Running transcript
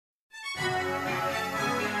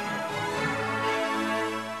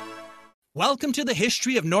Welcome to the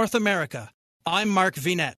History of North America. I'm Mark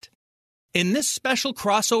Vinette. In this special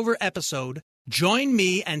crossover episode, join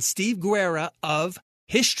me and Steve Guerra of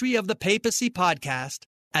History of the Papacy podcast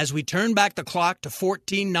as we turn back the clock to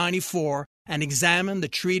 1494 and examine the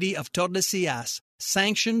Treaty of Tordesillas,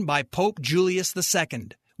 sanctioned by Pope Julius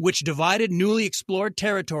II, which divided newly explored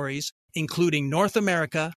territories, including North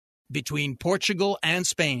America, between Portugal and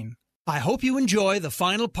Spain. I hope you enjoy the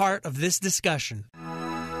final part of this discussion.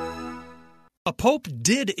 A pope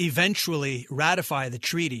did eventually ratify the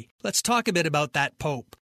treaty. Let's talk a bit about that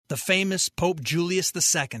pope, the famous Pope Julius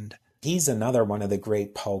II. He's another one of the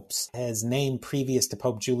great popes. His name previous to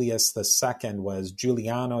Pope Julius II was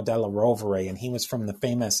Giuliano della Rovere, and he was from the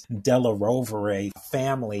famous della Rovere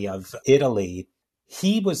family of Italy.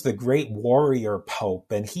 He was the great warrior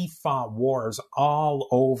pope, and he fought wars all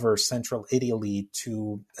over central Italy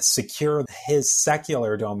to secure his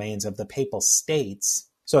secular domains of the papal states.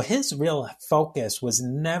 So his real focus was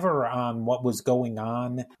never on what was going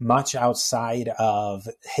on much outside of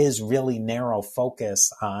his really narrow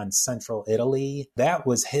focus on central Italy. That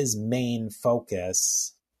was his main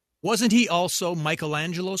focus. Wasn't he also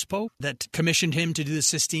Michelangelo's pope that commissioned him to do the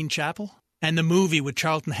Sistine Chapel? And the movie with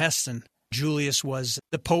Charlton Heston, Julius was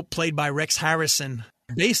the pope played by Rex Harrison,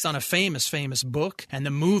 based on a famous book, and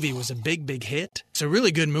the movie was a big hit. It's a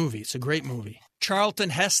really good movie. It's a great movie. Charlton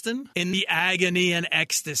Heston in The Agony and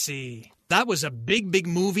Ecstasy. That was a big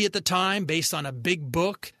movie at the time, based on a big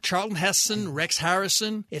book. Charlton Heston, Rex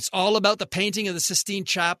Harrison. It's all about the painting of the Sistine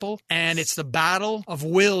Chapel, and it's the battle of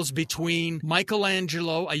wills between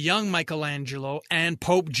Michelangelo, a young Michelangelo, and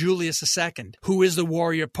Pope Julius II, who is the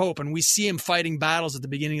warrior pope, and we see him fighting battles at the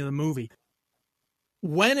beginning of the movie.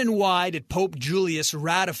 When and why did Pope Julius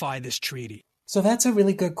ratify this treaty? So that's a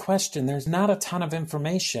really good question. There's not a ton of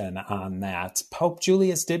information on that. Pope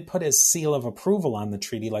Julius did put his seal of approval on the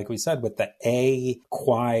treaty, like we said, with the A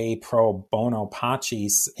Quae Pro Bono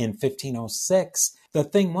Pacis in 1506. The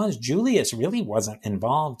thing was, Julius really wasn't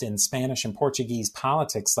involved in Spanish and Portuguese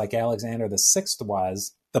politics like Alexander VI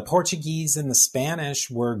was. The Portuguese and the Spanish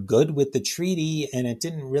were good with the treaty, and it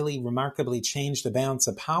didn't really remarkably change the balance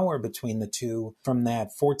of power between the two from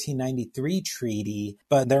that 1493 treaty.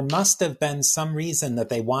 But there must have been some reason that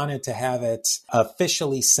they wanted to have it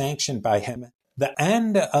officially sanctioned by him. The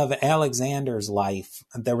end of Alexander's life,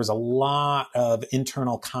 there was a lot of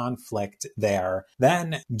internal conflict there.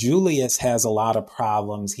 Then Julius has a lot of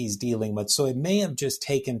problems he's dealing with. So it may have just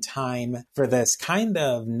taken time for this kind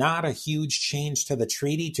of not a huge change to the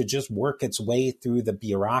treaty to just work its way through the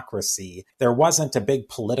bureaucracy. There wasn't a big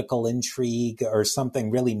political intrigue or something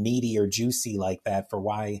really meaty or juicy like that for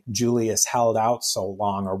why Julius held out so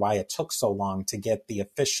long or why it took so long to get the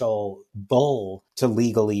official bull to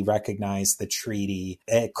legally recognize the treaty.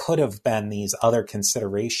 It could have been these other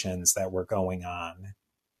considerations that were going on.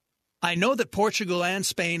 I know that Portugal and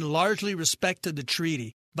Spain largely respected the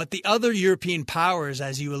treaty, but the other European powers,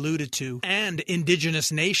 as you alluded to, and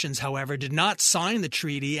indigenous nations, however, did not sign the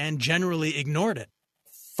treaty and generally ignored it.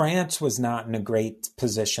 France was not in a great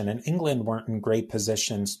position, and England weren't in great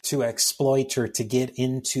positions to exploit or to get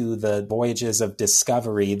into the voyages of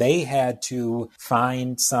discovery. They had to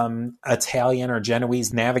find some Italian or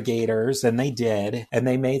Genoese navigators, and they did, and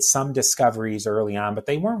they made some discoveries early on, but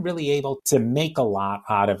they weren't really able to make a lot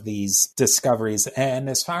out of these discoveries. And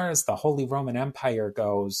as far as the Holy Roman Empire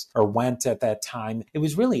goes, or went at that time, it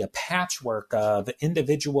was really a patchwork of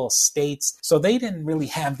individual states, so they didn't really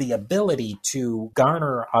have the ability to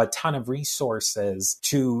garner a ton of resources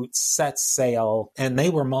to set sail, and they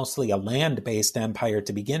were mostly a land-based empire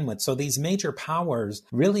to begin with. So these major powers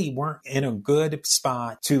really weren't in a good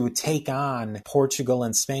spot to take on Portugal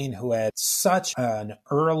and Spain, who had such an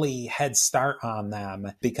early head start on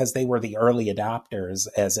them because they were the early adopters,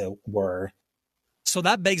 as it were. So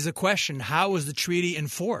that begs the question, how was the treaty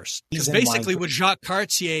enforced? Because basically with Jacques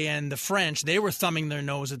Cartier and the French, they were thumbing their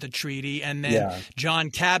nose at the treaty. And then John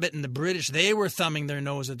Cabot and the British, they were thumbing their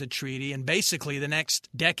nose at the treaty. And basically the next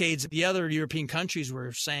decades, the other European countries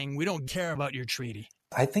were saying, we don't care about your treaty.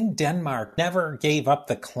 I think Denmark never gave up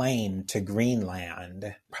the claim to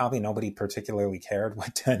Greenland. Probably nobody particularly cared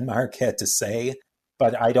what Denmark had to say,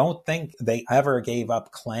 but I don't think they ever gave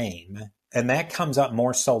up claim. And that comes up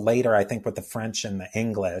more so later, I think, with the French and the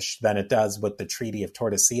English than it does with the Treaty of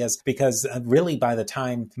Tordesillas, because really by the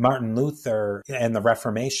time Martin Luther and the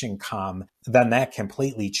Reformation come, then that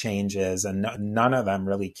completely changes, and none of them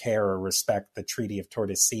really care or respect the Treaty of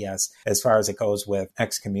Tordesillas as far as it goes with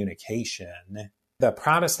excommunication. The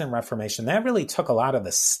Protestant Reformation, that really took a lot of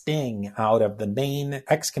the sting out of the main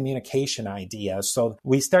excommunication idea. So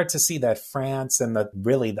we start to see that France and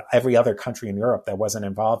every other country in Europe that wasn't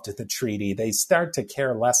involved in the treaty, they start to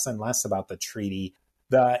care less and less about the treaty.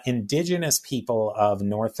 The indigenous people of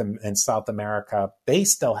North and South America, they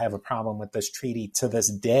still have a problem with this treaty to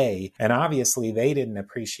this day. And obviously, they didn't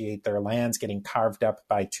appreciate their lands getting carved up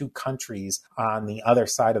by two countries on the other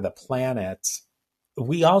side of the planet.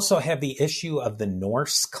 We also have the issue of the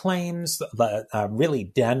Norse claims, really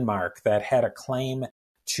Denmark, that had a claim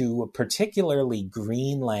to particularly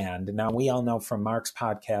Greenland. Now, we all know from Mark's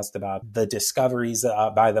podcast about the discoveries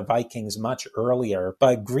by the Vikings much earlier,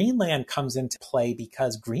 but Greenland comes into play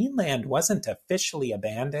because Greenland wasn't officially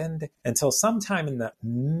abandoned until sometime in the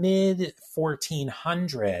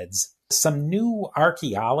mid-1400s. Some new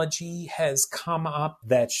archaeology has come up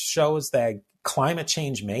that shows that climate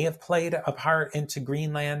change may have played a part into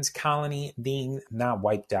Greenland's colony being not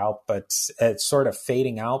wiped out, but sort of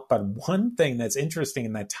fading out. But one thing that's interesting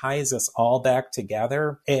and that ties us all back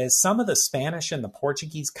together is some of the Spanish and the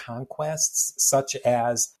Portuguese conquests, such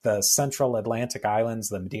as the Central Atlantic Islands,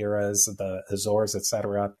 the Madeiras, the Azores,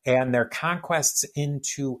 etc., and their conquests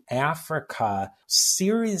into Africa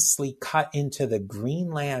seriously cut into the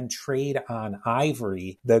Greenland trade on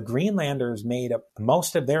ivory. The Greenlanders made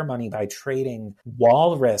most of their money by trading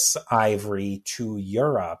walrus ivory to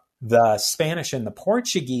Europe. The Spanish and the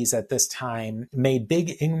Portuguese at this time made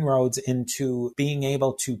big inroads into being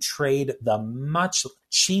able to trade the much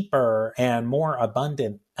cheaper and more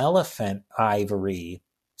abundant elephant ivory.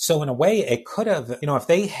 So in a way, it could have, if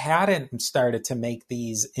they hadn't started to make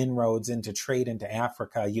these inroads into trade into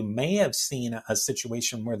Africa, you may have seen a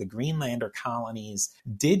situation where the Greenlander colonies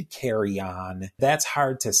did carry on. That's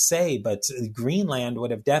hard to say, but Greenland would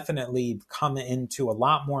have definitely come into a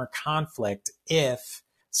lot more conflict if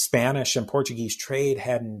Spanish and Portuguese trade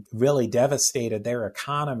hadn't really devastated their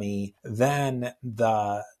economy. Then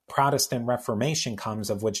the Protestant Reformation comes,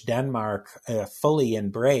 of which Denmark fully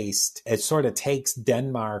embraced. It sort of takes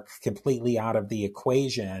Denmark completely out of the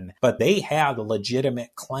equation, but they had a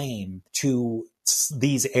legitimate claim to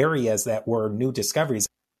these areas that were new discoveries.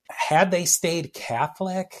 Had they stayed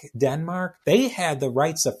Catholic, Denmark, they had the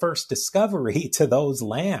rights of first discovery to those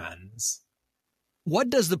lands. What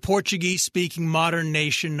does the Portuguese-speaking modern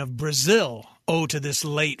nation of Brazil owe to this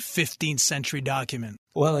late 15th century document?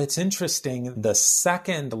 Well, it's interesting. The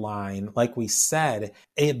second line, like we said,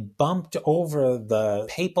 it bumped over the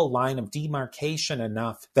papal line of demarcation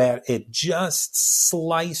enough that it just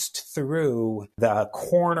sliced through the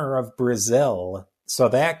corner of Brazil. So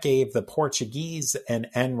that gave the Portuguese an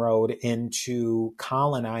inroad into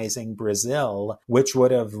colonizing Brazil, which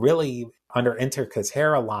would have really, under Inter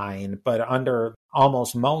Caetera line, but under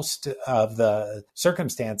almost most of the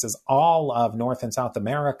circumstances, all of North and South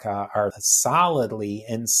America are solidly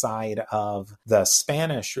inside of the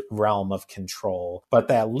Spanish realm of control. But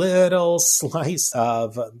that little slice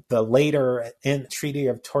of the later Treaty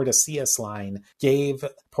of Tordesillas line gave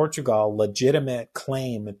Portugal legitimate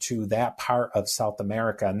claim to that part of South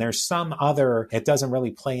America. And there's some other, it doesn't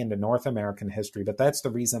really play into North American history, but that's the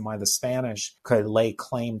reason why the Spanish could lay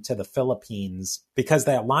claim to the Philippines, because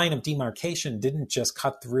that line of demarcation didn't just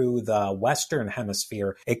cut through the Western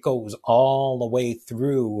hemisphere. It goes all the way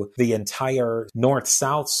through the entire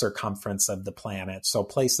north-south circumference of the planet. So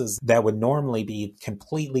places that would normally be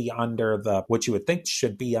completely under what you would think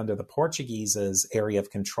should be under the Portuguese's area of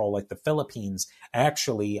control, like the Philippines,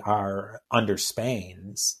 actually are under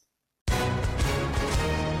Spain's.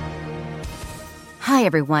 Hi,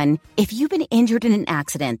 everyone. If you've been injured in an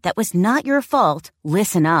accident that was not your fault,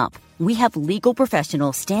 listen up. We have legal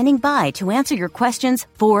professionals standing by to answer your questions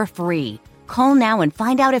for free. Call now and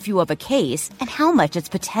find out if you have a case and how much it's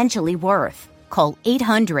potentially worth. Call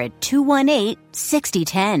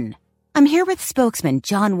 800-218-6010. I'm here with spokesman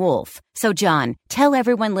John Wolf. So, John, tell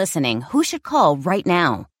everyone listening who should call right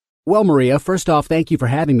now. Well, Maria, first off, thank you for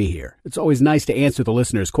having me here. It's always nice to answer the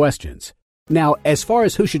listeners' questions. Now, as far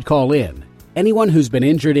as who should call in, anyone who's been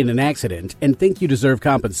injured in an accident and think you deserve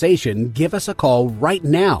compensation, give us a call right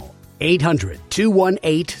now.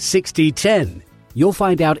 800-218-6010. You'll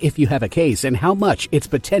find out if you have a case and how much it's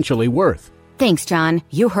potentially worth. Thanks, John.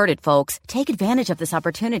 You heard it, folks. Take advantage of this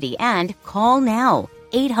opportunity and call now.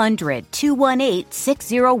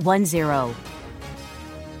 800-218-6010.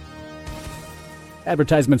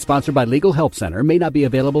 Advertisement sponsored by Legal Help Center. May not be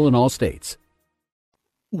available in all states.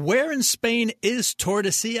 Where in Spain is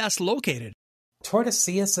Tordesillas located?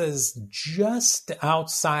 Tordesillas is just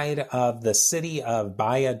outside of the city of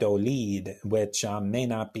Valladolid, which may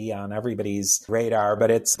not be on everybody's radar,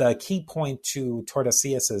 but it's the key point to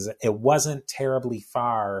Tordesillas is it wasn't terribly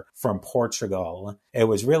far from Portugal. It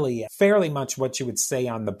was really fairly much what you would say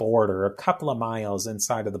on the border, a couple of miles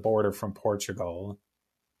inside of the border from Portugal.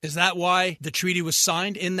 Is that why the treaty was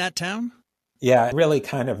signed in that town? Yeah, really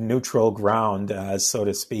kind of neutral ground, so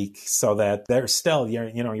to speak, so that they're still,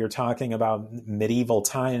 you're talking about medieval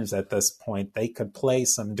times at this point. They could play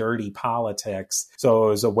some dirty politics. So it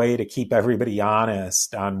was a way to keep everybody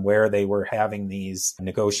honest on where they were having these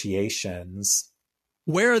negotiations.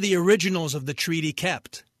 Where are the originals of the treaty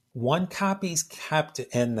kept? One copy's kept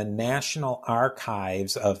in the National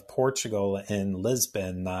Archives of Portugal in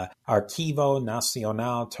Lisbon, the Arquivo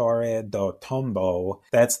Nacional Torre do Tombo.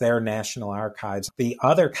 That's their national archives. The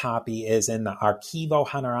other copy is in the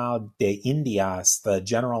Arquivo General de Indias, the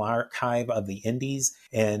General Archive of the Indies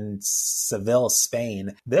in Seville,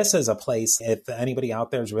 Spain. This is a place, if anybody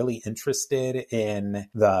out there is really interested in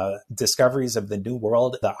the discoveries of the New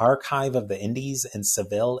World, the Archive of the Indies in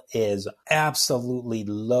Seville is absolutely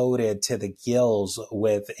loaded to the gills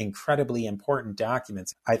with incredibly important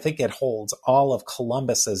documents. I think it holds all of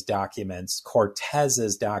Columbus's documents,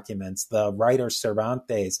 Cortez's documents, the writer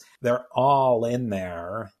Cervantes. They're all in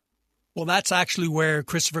there. Well, that's actually where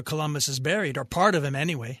Christopher Columbus is buried, or part of him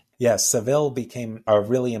anyway. Yes, Seville became a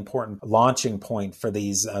really important launching point for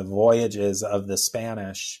these voyages of the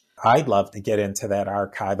Spanish. I'd love to get into that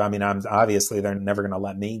archive. I mean, obviously they're never going to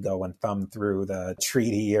let me go and thumb through the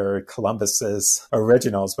treaty or Columbus's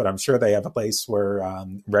originals, but I'm sure they have a place where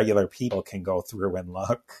regular people can go through and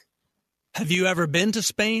look. Have you ever been to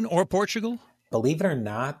Spain or Portugal? Believe it or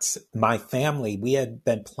not, my family, we had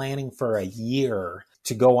been planning for a year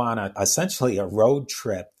to go on essentially a road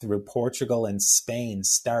trip through Portugal and Spain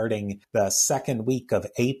starting the second week of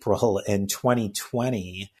April in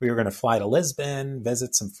 2020. We were going to fly to Lisbon,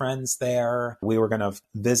 visit some friends there. We were going to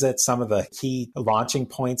visit some of the key launching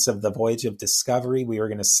points of the Voyage of Discovery. We were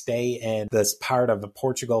going to stay in this part of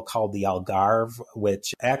Portugal called the Algarve,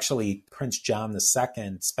 which actually Prince John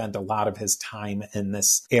II spent a lot of his time in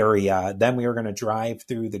this area. Then we were going to drive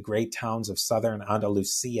through the great towns of southern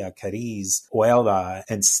Andalusia, Cadiz, Huelva,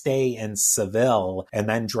 and stay in Seville, and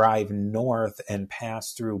then drive north and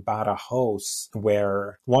pass through Badajoz,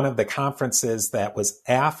 where one of the conferences that was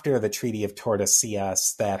after the Treaty of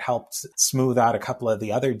Tordesillas that helped smooth out a couple of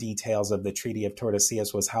the other details of the Treaty of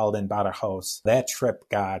Tordesillas was held in Badajoz. That trip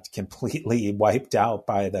got completely wiped out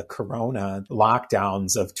by the corona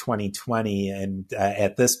lockdowns of 2020, and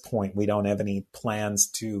at this point, we don't have any plans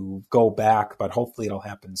to go back, but hopefully it'll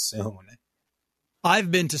happen soon.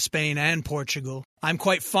 I've been to Spain and Portugal. I'm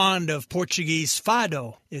quite fond of Portuguese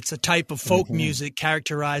fado. It's a type of folk music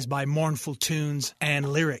characterized by mournful tunes and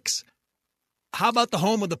lyrics. How about the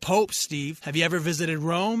home of the Pope, Steve? Have you ever visited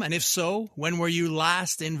Rome? And if so, when were you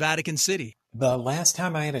last in Vatican City? The last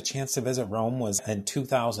time I had a chance to visit Rome was in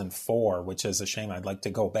 2004, which is a shame. I'd like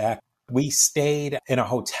to go back. We stayed in a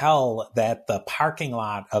hotel that the parking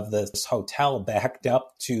lot of this hotel backed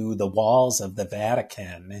up to the walls of the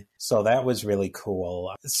Vatican. So that was really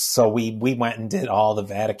cool. So we went and did all the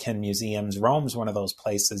Vatican museums. Rome's one of those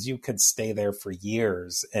places you could stay there for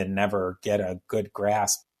years and never get a good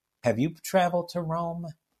grasp. Have you traveled to Rome?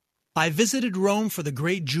 I visited Rome for the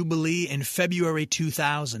Great Jubilee in February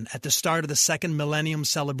 2000 at the start of the Second Millennium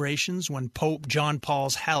celebrations when Pope John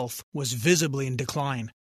Paul's health was visibly in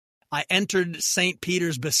decline. I entered St.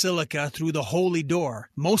 Peter's Basilica through the Holy Door.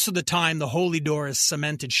 Most of the time, the Holy Door is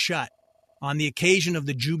cemented shut. On the occasion of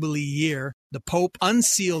the Jubilee year, the Pope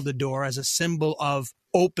unsealed the door as a symbol of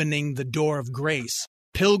opening the door of grace.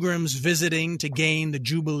 Pilgrims visiting to gain the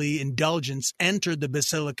Jubilee indulgence entered the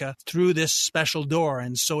Basilica through this special door,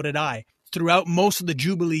 and so did I. Throughout most of the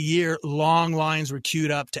Jubilee year, long lines were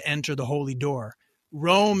queued up to enter the Holy Door.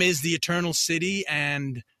 Rome is the eternal city,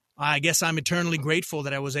 and I guess I'm eternally grateful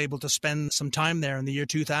that I was able to spend some time there in the year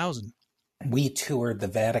 2000. We toured the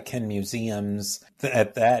Vatican museums.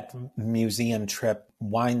 That museum trip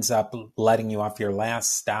winds up letting you off. Your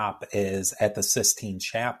last stop is at the Sistine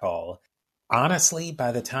Chapel. Honestly,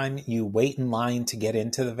 by the time you wait in line to get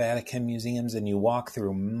into the Vatican museums and you walk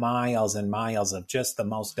through miles and miles of just the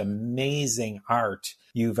most amazing art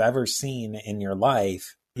you've ever seen in your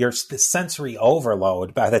life, your sensory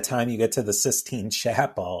overload by the time you get to the Sistine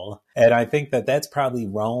Chapel. And I think that that's probably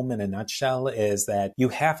Rome in a nutshell, is that you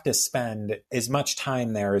have to spend as much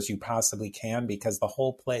time there as you possibly can, because the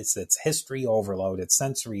whole place, it's history overload, it's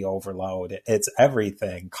sensory overload, it's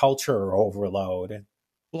everything, culture overload.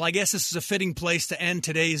 Well, I guess this is a fitting place to end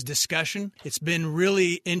today's discussion. It's been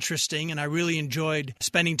really interesting, and I really enjoyed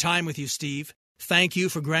spending time with you, Steve. Thank you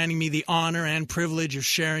for granting me the honor and privilege of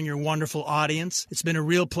sharing your wonderful audience. It's been a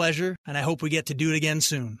real pleasure, and I hope we get to do it again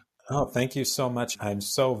soon. Oh, thank you so much. I'm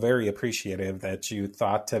so very appreciative that you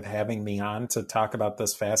thought of having me on to talk about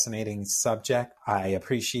this fascinating subject. I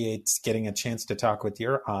appreciate getting a chance to talk with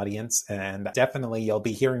your audience, and definitely you'll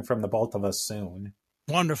be hearing from the both of us soon.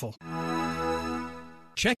 Wonderful.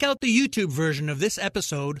 Check out the YouTube version of this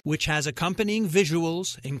episode, which has accompanying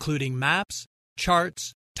visuals, including maps,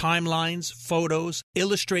 charts, timelines, photos,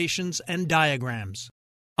 illustrations, and diagrams.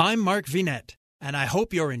 I'm Mark Vinette, and I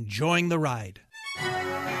hope you're enjoying the ride.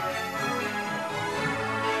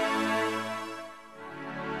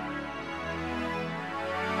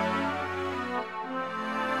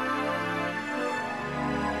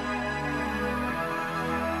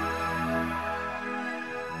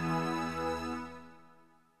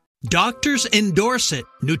 Doctors endorse it,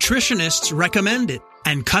 nutritionists recommend it,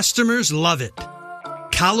 and customers love it.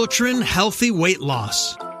 Calotrin Healthy Weight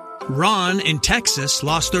Loss. Ron in Texas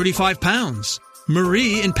lost 35 pounds.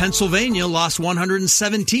 Marie in Pennsylvania lost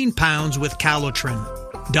 117 pounds with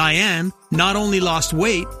Calotrin. Diane not only lost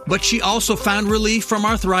weight, but she also found relief from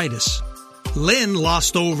arthritis. Lynn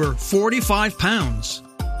lost over 45 pounds.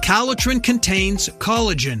 Calotrin contains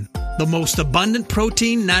collagen, the most abundant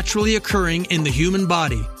protein naturally occurring in the human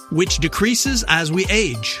body, which decreases as we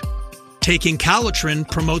age. Taking Calotrin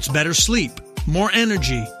promotes better sleep, more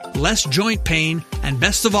energy, less joint pain, and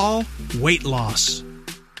best of all, weight loss.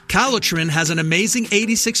 Calotrin has an amazing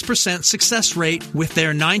 86% success rate with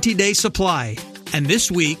their 90-day supply. And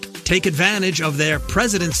this week, take advantage of their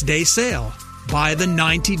President's Day sale. Buy the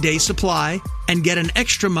 90-day supply and get an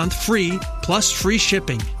extra month free plus free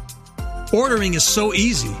shipping. Ordering is so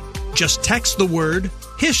easy. Just text the word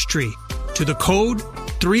HISTORY to the code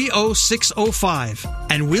 30605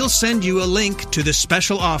 and we'll send you a link to the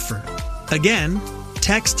special offer. Again,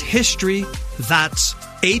 text HISTORY, that's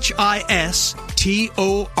HISTORY,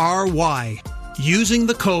 using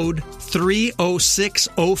the code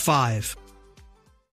 30605.